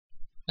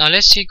Now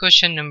let's see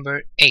question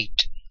number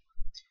 8.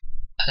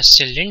 A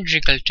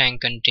cylindrical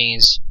tank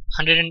contains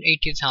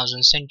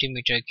 180,000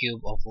 centimeter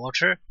cube of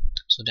water.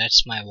 So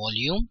that's my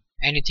volume.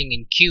 Anything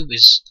in cube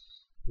is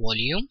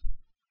volume.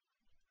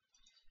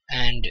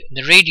 And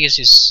the radius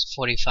is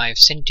 45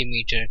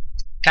 centimeter.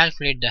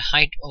 Calculate the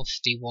height of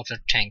the water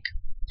tank.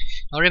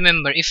 Now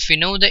remember, if we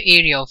know the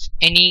area of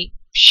any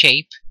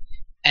shape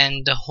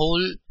and the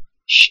whole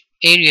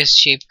area's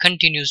shape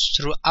continues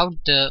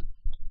throughout the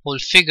whole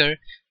figure,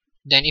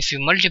 then if you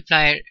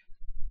multiply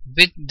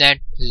with that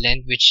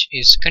length which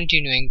is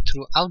continuing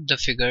throughout the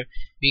figure,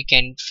 we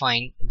can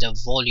find the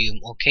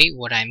volume. Okay,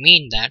 what I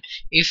mean that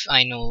if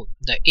I know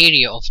the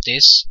area of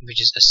this,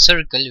 which is a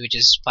circle, which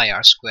is pi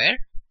r square,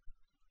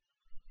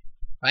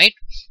 right,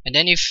 and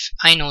then if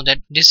I know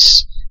that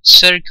this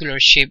circular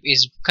shape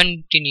is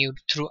continued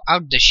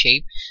throughout the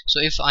shape,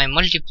 so if I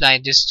multiply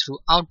this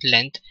throughout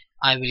length,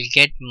 I will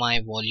get my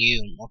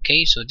volume.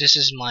 Okay, so this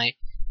is my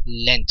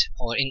length,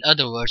 or in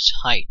other words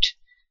height.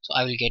 So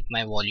I will get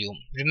my volume.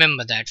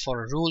 Remember that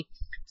for a rule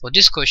for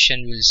this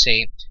question we'll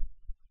say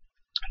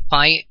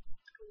pi,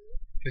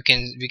 we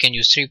can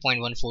use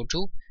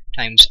 3.142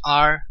 times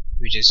r,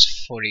 which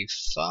is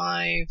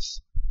 45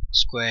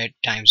 squared,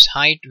 times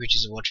height, which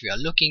is what we are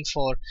looking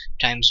for,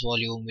 times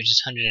volume, which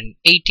is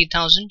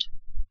 180,000.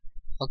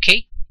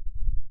 Okay,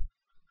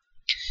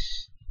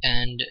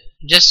 and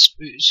just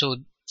so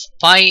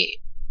pi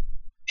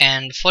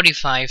and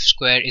 45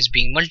 square is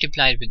being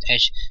multiplied with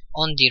h.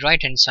 On the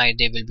right hand side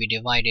they will be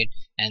divided,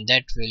 and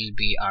that will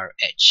be our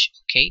h.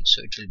 Okay,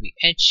 so it will be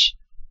h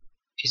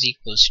is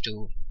equals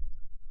to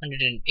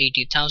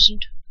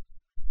 180,000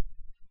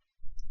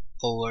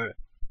 over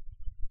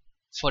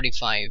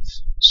 45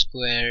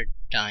 square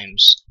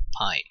times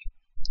pi,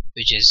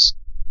 which is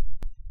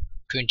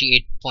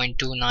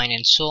 28.29,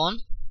 and so on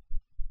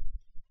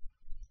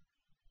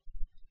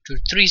to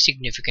three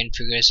significant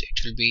figures.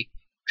 It will be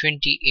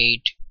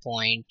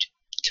 28.3.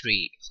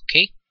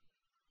 Okay,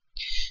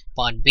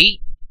 part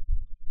B.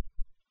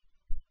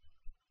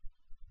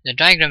 The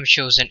diagram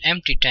shows an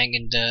empty tank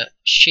in the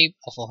shape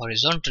of a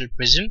horizontal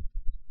prism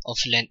of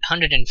length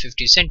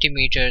 150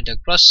 centimeter. The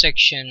cross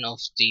section of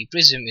the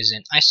prism is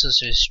an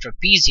isosceles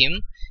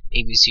trapezium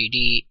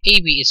ABCD.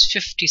 AB is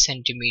 50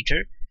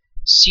 centimeter,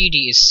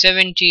 CD is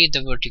 70,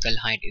 the vertical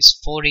height is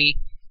 40,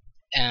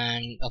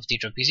 and of the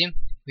trapezium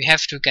we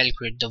have to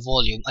calculate the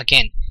volume.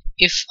 Again,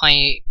 if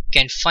I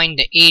can find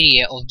the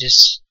area of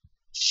this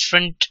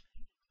front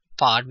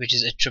part, which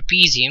is a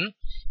trapezium,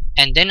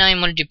 and then I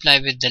multiply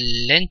with the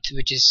length,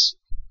 which is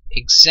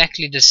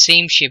exactly the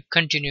same shape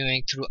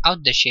continuing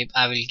throughout the shape,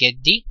 I will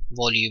get the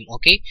volume.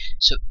 Okay,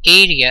 so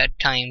area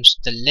times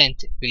the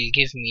length will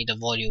give me the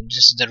volume.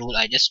 This is the rule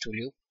I just told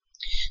you.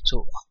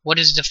 So what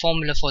is the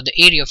formula for the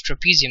area of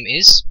trapezium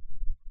is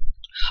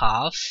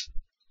half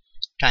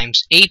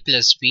times a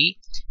plus b.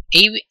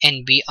 A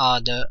and B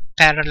are the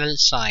parallel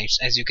sides.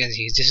 As you can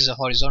see, this is a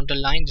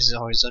horizontal line, this is a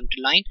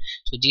horizontal line,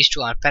 so these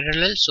two are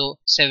parallel. So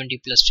 70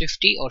 plus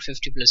 50 or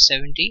 50 plus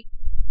 70,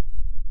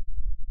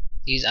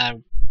 these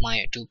are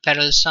my two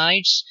parallel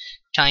sides,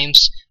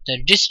 times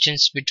the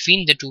distance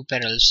between the two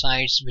parallel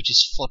sides, which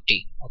is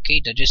 40. Okay,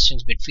 the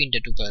distance between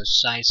the two parallel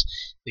sides,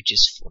 which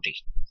is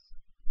 40.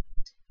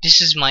 This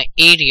is my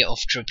area of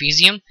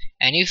trapezium,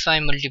 and if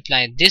I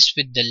multiply this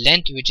with the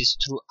length, which is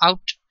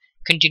throughout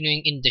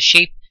continuing in the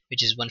shape,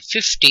 which is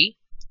 150,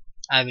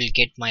 I will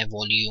get my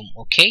volume.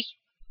 Okay,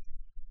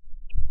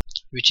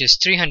 which is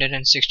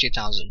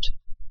 360,000.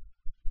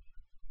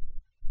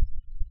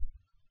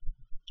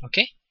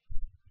 Okay,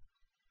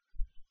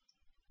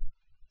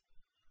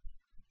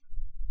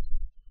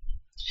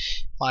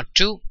 part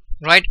 2.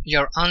 Write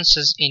your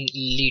answers in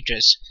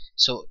liters.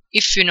 So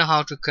if you know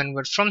how to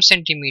convert from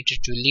centimeter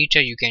to liter,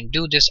 you can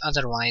do this.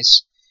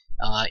 Otherwise,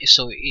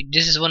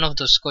 this is one of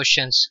those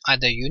questions,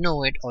 either you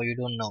know it or you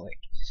don't know it.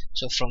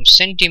 So from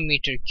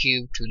centimeter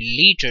cube to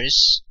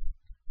liters,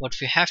 what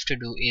we have to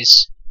do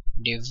is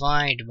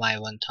divide by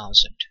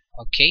 1000.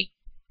 Okay,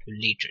 to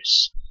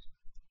liters.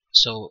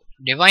 So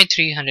divide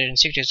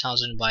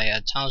 360,000 by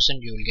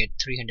 1000, you will get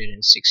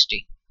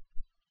 360.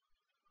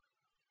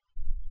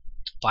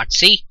 Part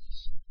C.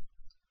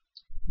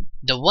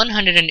 The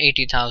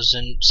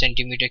 180,000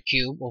 centimeter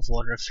cube of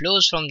water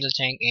flows from the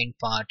tank in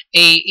part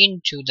A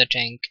into the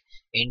tank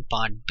in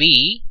part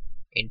B.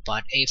 In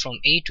part A, from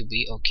A to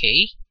B.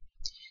 Okay,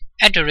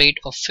 at a rate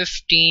of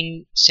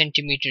 15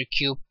 centimeter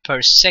cube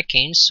per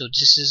second. So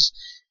this is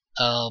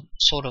a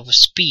sort of a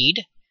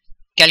speed.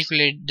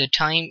 Calculate the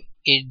time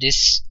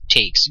this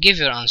takes. Give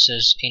your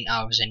answers in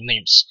hours and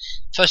minutes.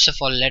 First of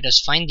all, let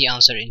us find the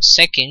answer in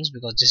seconds,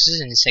 because this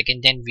is in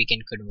second, then we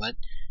can convert.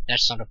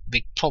 That's not a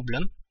big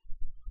problem.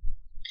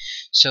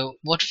 So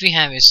what we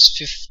have is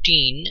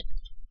 15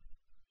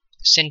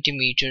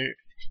 centimeter,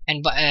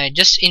 and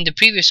just in the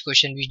previous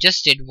question we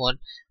just did what,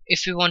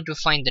 if we want to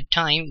find the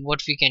time,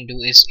 what we can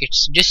do is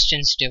its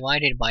distance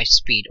divided by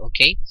speed.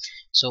 Okay,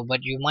 so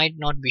but you might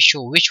not be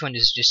sure which one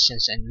is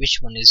distance and which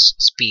one is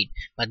speed,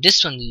 but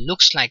this one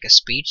looks like a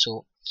speed,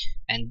 so,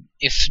 and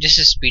if this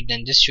is speed,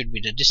 then this should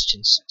be the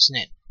distance,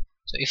 isn't it?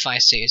 So if I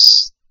say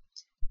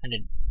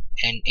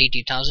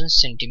 180,000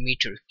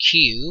 centimeter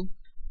cube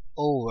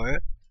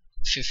over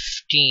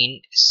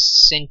 15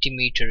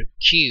 centimeter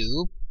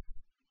cube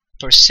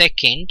per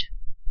second,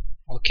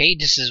 okay,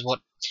 this is what.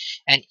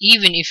 And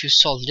even if you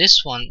solve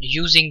this one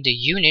using the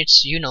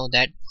units, you know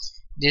that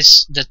the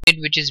thread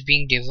which is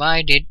being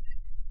divided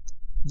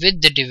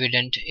with the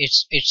dividend,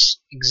 it's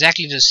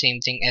exactly the same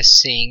thing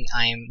as saying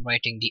I am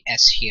writing the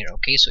s here.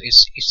 Okay, so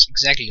it's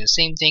exactly the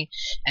same thing,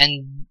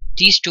 and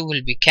these two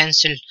will be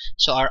cancelled,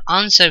 so our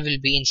answer will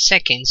be in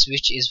seconds,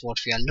 which is what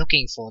we are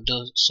looking for.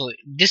 So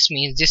this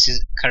means this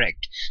is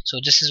correct. So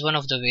this is one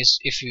of the ways,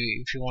 if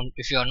you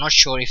are not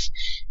sure if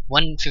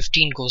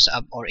 115 goes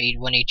up or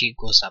 180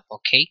 goes up.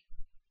 Okay,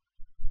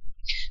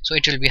 so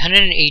it will be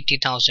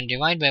 180,000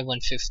 divided by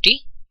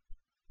 150,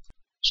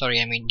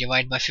 sorry, I mean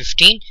divide by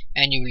 15,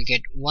 and you will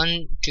get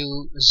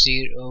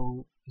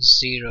 12000.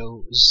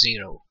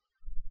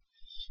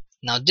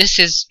 Now this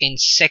is in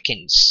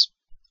seconds.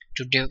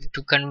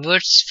 To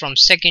convert from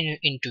second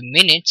into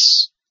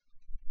minutes,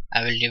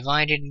 I will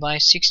divide it by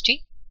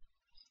 60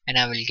 and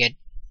I will get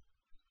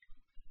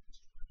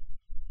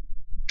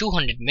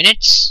 200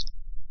 minutes,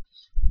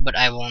 but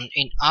I want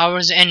in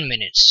hours and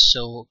minutes,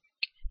 so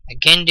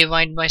again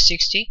divide by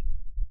 60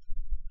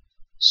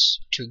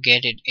 to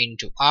get it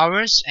into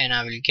hours, and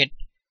I will get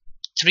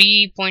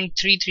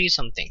 3.33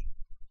 something.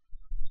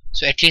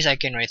 So at least I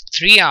can write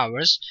 3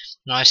 hours.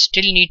 Now I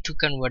still need to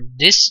convert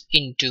this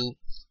into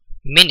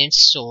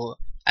minutes, so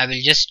I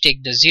will just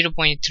take the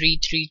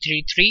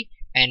 0.3333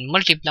 and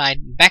multiply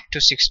it back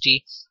to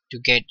 60 to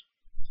get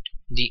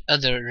the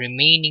other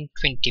remaining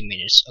 20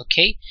 minutes.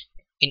 Okay,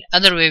 in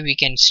other way we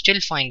can still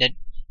find that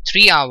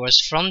 3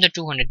 hours from the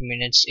 200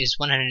 minutes is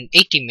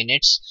 180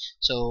 minutes,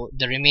 so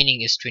the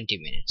remaining is 20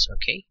 minutes.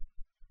 Okay,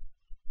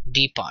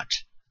 D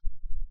part.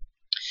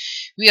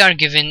 We are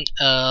given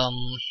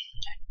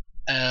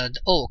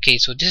okay,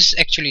 so this is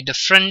actually the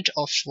front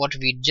of what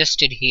we just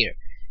did here.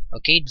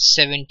 Okay, the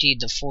 70,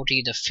 the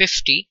 40, the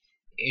 50,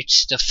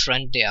 it's the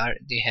front. They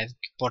have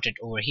brought it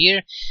over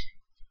here.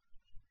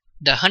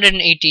 The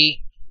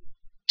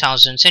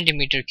 180,000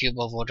 centimeter cube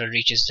of water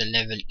reaches the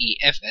level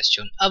EF as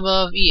shown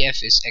above.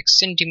 EF is x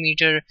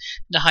centimeter.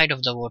 The height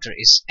of the water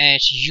is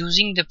h,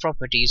 using the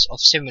properties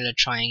of similar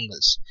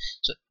triangles.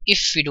 So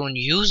if we don't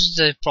use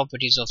the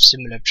properties of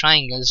similar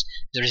triangles,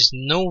 there is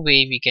no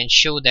way we can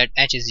show that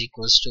h is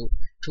equals to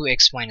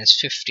 2x minus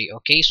 50.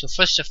 Okay, so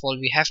first of all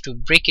we have to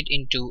break it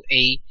into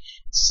a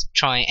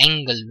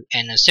triangle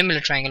and a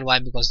similar triangle. Why?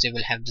 Because they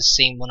will have the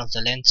same, one of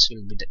the lengths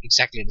will be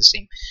exactly the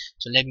same.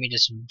 So let me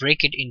just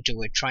break it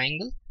into a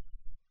triangle.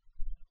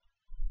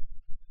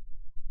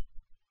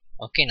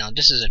 Okay, now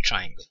this is a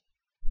triangle,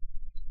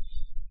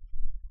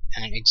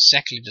 and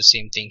exactly the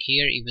same thing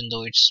here, even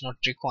though it's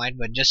not required,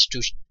 but just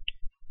to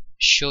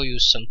show you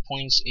some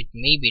points it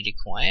may be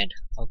required.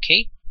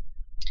 Okay,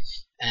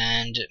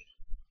 and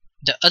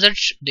the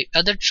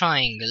other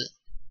triangle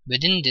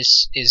within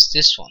this is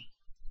this one,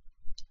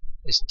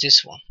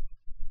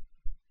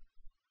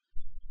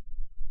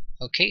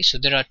 okay, so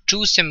there are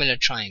two similar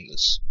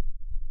triangles.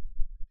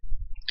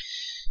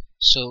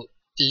 So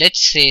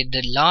let's say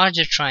the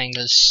larger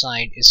triangle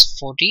side is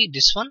 40,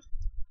 this one,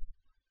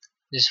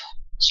 this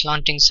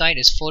slanting side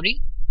is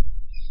 40,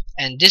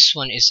 and this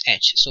one is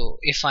h. So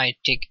if I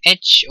take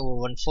h over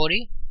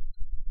 140,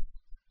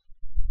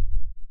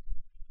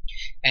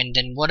 and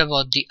then what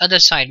about the other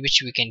side which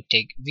we can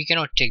take? We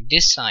cannot take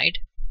this side,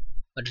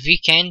 but we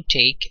can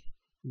take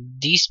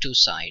these two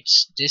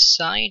sides, this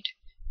side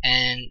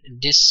and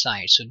this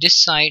side. So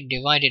this side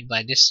divided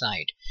by this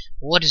side.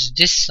 What is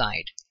this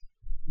side?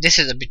 This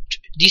is a bit,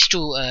 these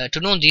two, to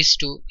know these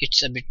two,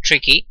 it's a bit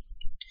tricky.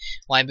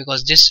 Why?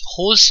 Because this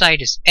whole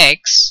side is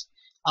x.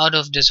 Out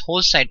of this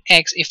whole side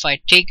x, if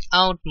I take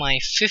out my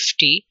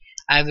 50,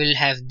 I will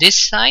have this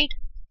side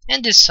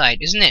and this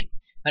side, isn't it?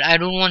 But I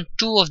don't want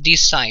two of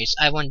these sides,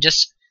 I want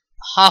just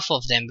half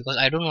of them, because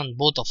I don't want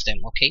both of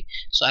them. Okay,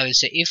 so I will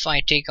say if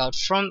I take out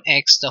from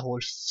x the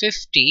whole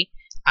 50,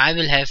 I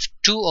will have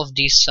two of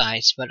these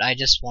sides, but I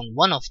just want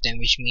one of them,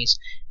 which means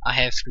I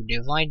have to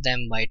divide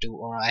them by 2,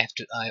 or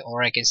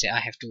I can say I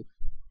have to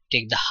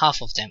take the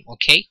half of them.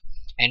 Okay,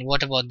 and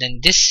what about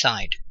then this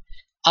side?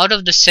 Out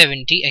of the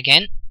 70,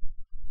 again,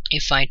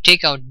 if I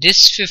take out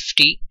this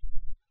 50,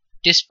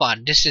 this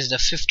part, this is the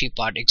 50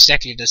 part,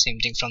 exactly the same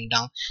thing from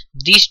down,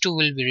 these two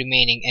will be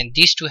remaining, and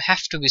these two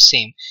have to be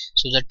same,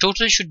 so the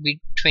total should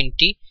be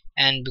 20,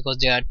 and because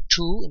there are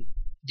two,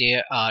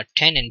 there are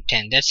 10 and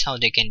 10, that's how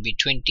they can be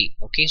 20.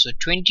 Okay, so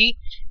 20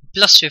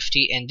 plus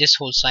 50, and this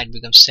whole side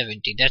becomes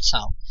 70, that's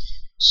how.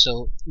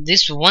 So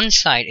this one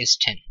side is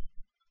 10.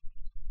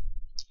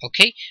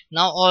 Okay,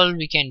 now all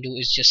we can do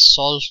is just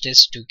solve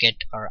this to get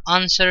our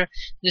answer.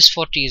 This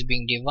 40 is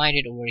being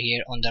divided over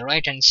here. On the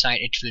right hand side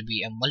it will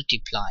be a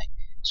multiply,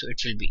 so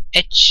it will be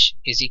h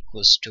is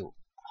equals to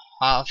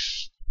half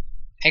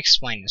x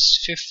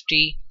minus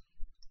 50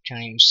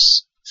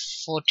 times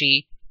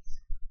 40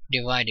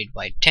 divided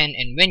by 10,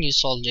 and when you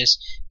solve this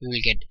you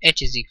will get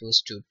h is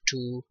equals to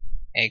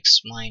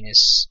 2x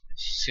minus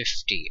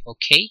 50.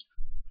 Okay,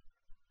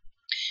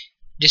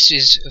 This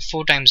is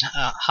 4 times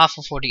half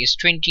of 40 is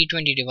 20.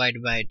 20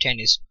 divided by 10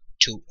 is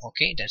 2.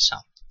 Okay, that's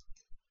how.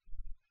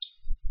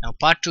 Now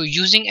part 2,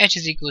 using h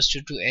is equals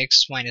to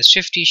 2x minus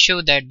 50,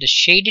 show that the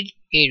shaded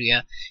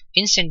area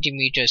in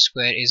centimeter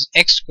square is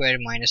x square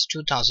minus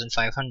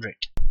 2500.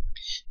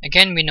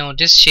 Again, we know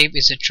this shape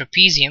is a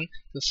trapezium.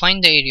 To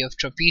find the area of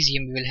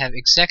trapezium, we will have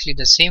exactly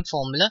the same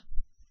formula.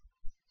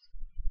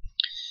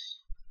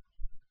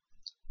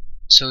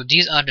 So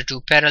these are the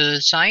two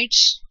parallel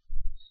sides,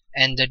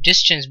 and the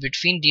distance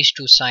between these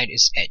two sides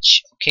is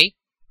h. Okay,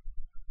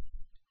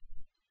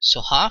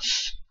 so half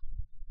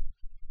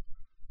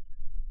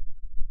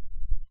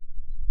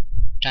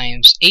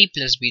times a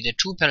plus b, the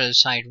two parallel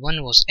side,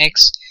 one was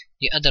x,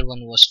 the other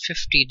one was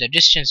 50, the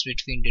distance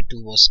between the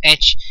two was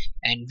h,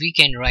 and we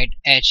can write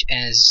h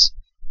as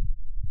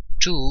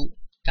 2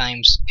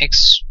 times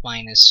x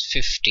minus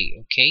 50.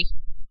 Okay,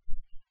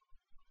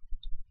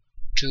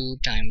 2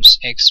 times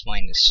x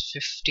minus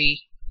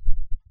 50,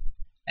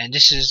 and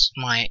this is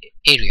my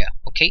area.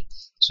 Okay,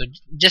 so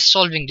just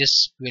solving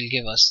this will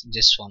give us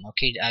this one.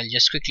 Okay, I'll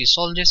just quickly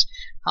solve this.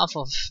 Half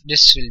of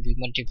this will be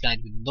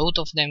multiplied with both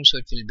of them, so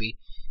it will be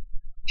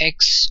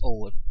x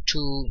over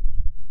 2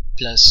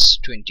 plus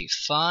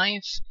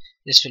 25.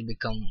 This will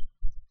become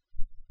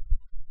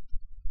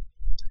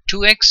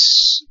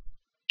 2x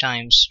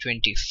times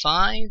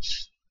 25,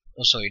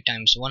 oh sorry,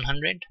 times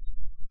 100,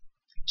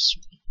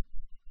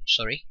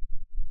 sorry,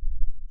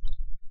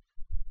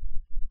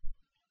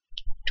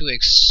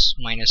 2x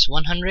minus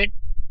 100,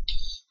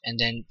 and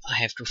then I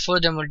have to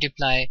further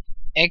multiply.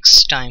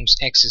 X times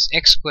x is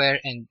x square,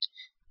 and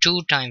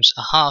 2 times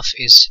a half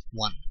is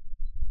 1,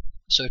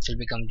 so it will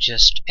become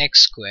just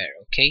x square.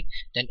 Okay,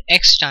 then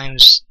x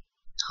times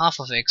half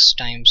of x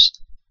times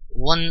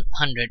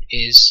 100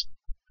 is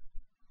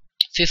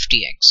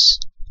 50x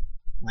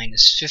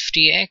minus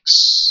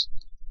 50x,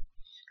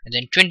 and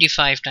then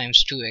 25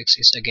 times 2x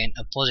is again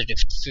a positive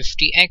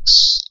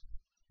 50x,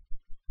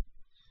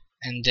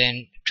 and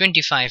then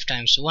 25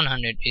 times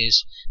 100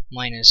 is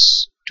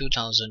minus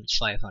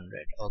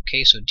 2500.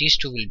 Okay, so these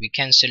two will be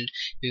cancelled.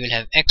 We will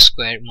have x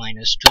square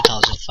minus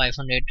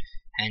 2500,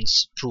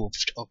 hence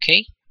proved.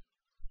 Okay,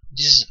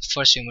 this is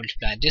first we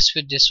multiply this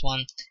with this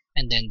one,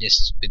 and then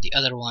this with the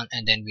other one,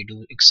 and then we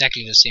do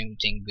exactly the same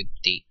thing with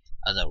the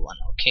other one.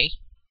 Okay,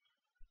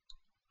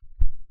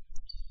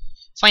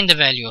 find the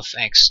value of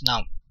x.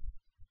 Now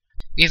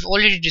we have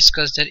already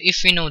discussed that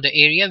if we know the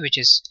area, which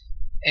is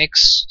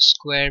x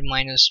square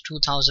minus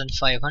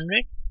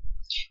 2500,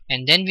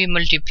 and then we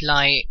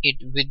multiply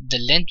it with the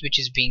length which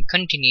is being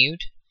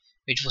continued,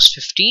 which was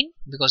 15,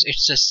 because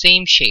it's the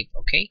same shape.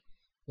 Okay,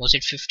 was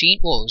it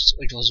 15? Oh,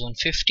 it was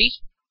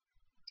 150.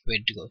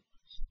 Where to go?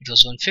 It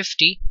was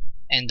 150,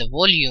 and the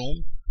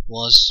volume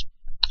was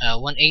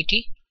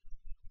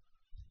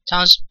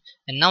 180,000,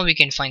 and now we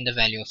can find the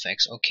value of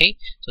x. Okay,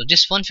 so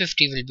this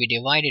 150 will be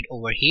divided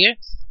over here,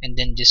 and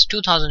then this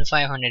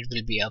 2500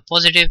 will be a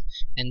positive,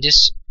 and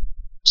this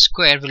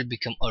square will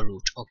become a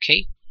root.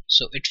 Okay,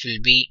 so it will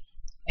be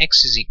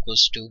x is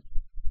equals to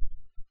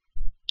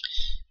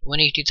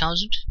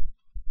 180,000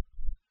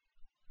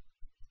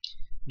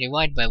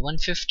 divided by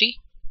 150,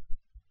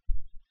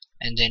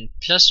 and then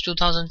plus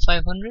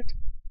 2500,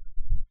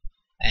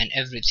 and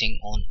everything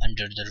on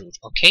under the root.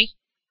 Okay,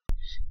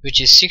 which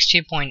is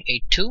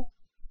 60.82,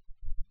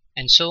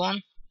 and so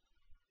on,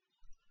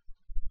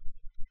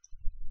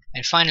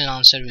 and final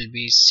answer will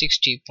be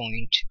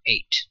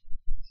 60.8.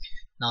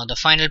 Now the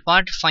final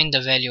part, find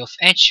the value of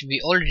h.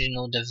 We already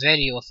know the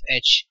value of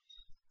h.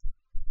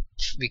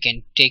 We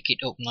can take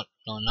it, oh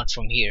not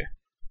from here,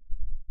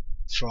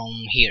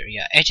 from here,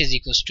 yeah. H is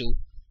equals to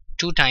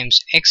 2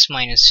 times x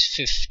minus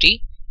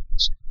 50.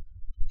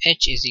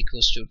 H is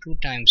equals to 2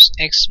 times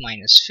x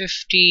minus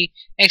 50.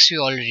 X we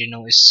already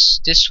know is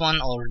this one,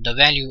 or the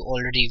value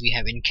already we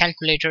have in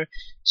calculator,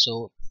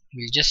 so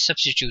we'll just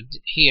substitute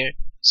here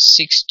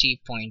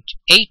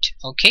 60.8.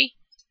 Okay,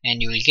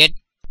 and you will get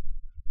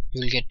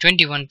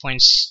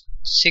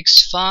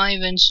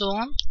 21.65 and so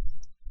on,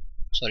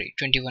 sorry,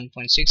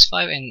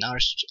 21.65, and our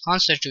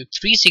answer to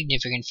 3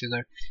 significant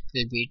figure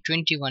will be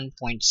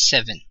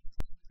 21.7.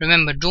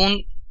 remember,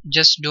 don't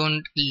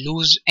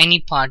lose any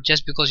part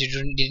just because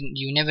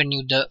you never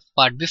knew the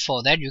part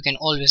before that. You can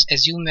always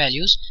assume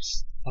values.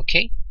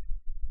 Okay,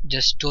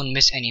 just don't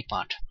miss any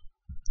part.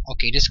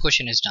 Okay, this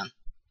question is done.